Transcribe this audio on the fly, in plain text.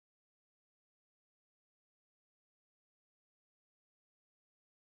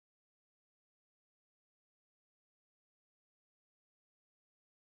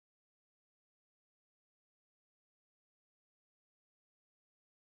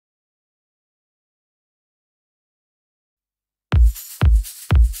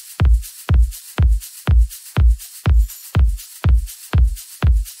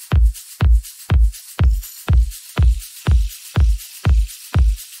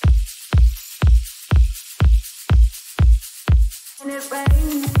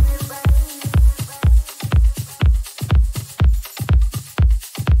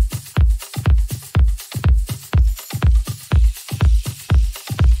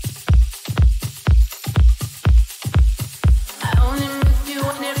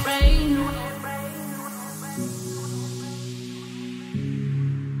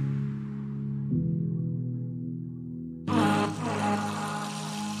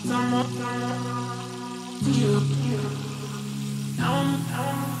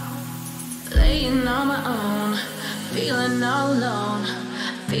Laying on my own, feeling all alone,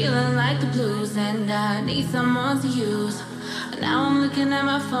 feeling like the blues, and I need someone to use. Now I'm looking at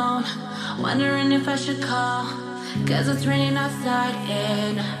my phone, wondering if I should call, 'cause it's raining outside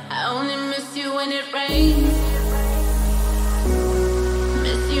and I only miss you when it rains.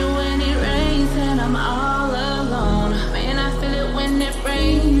 Miss you when it rains and I'm all alone. Man, I feel it when it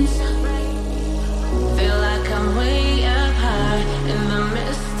rains. Feel like I'm way up high in the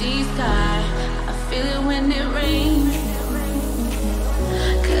misty sky. I feel it when it rains,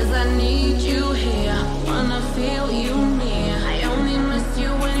 'cause I need you here, wanna feel you near. I only miss you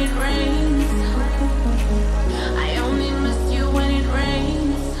when it rains. I only miss you when it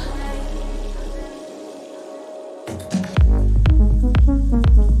rains.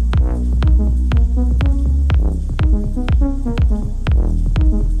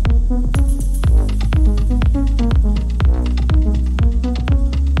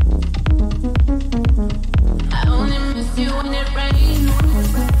 I only miss you when it rains.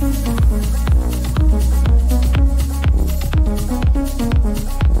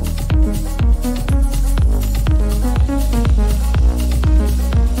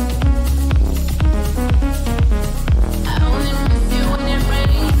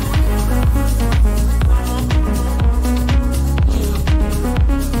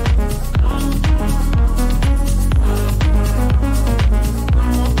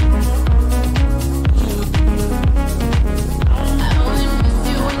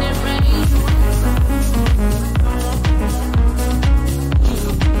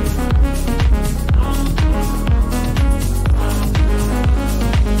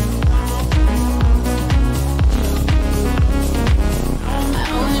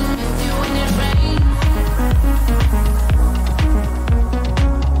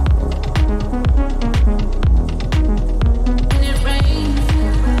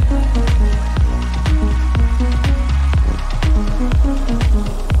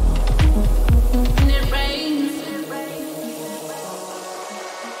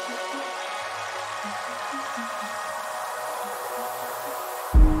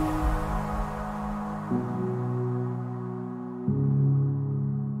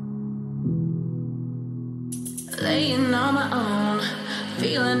 Laying on my own,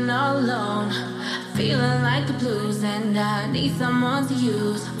 feeling all alone, feeling like the blues, and I need someone to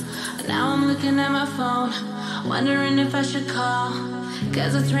use. Now I'm looking at my phone, wondering if I should call,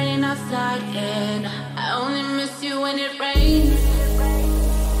 'cause it's raining outside and I only miss you when it rains.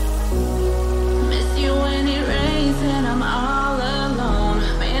 Miss you when it rains and I'm all alone.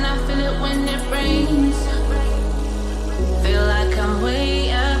 Man, I feel it when it rains. Feel like I'm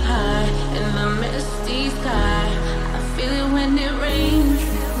way up high in the misty sky. I feel it when it rains,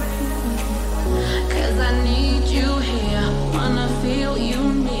 'cause I need you here, wanna feel you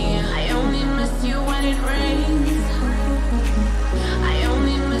near. I only miss you when it rains. I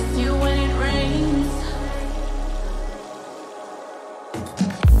only miss you when it rains.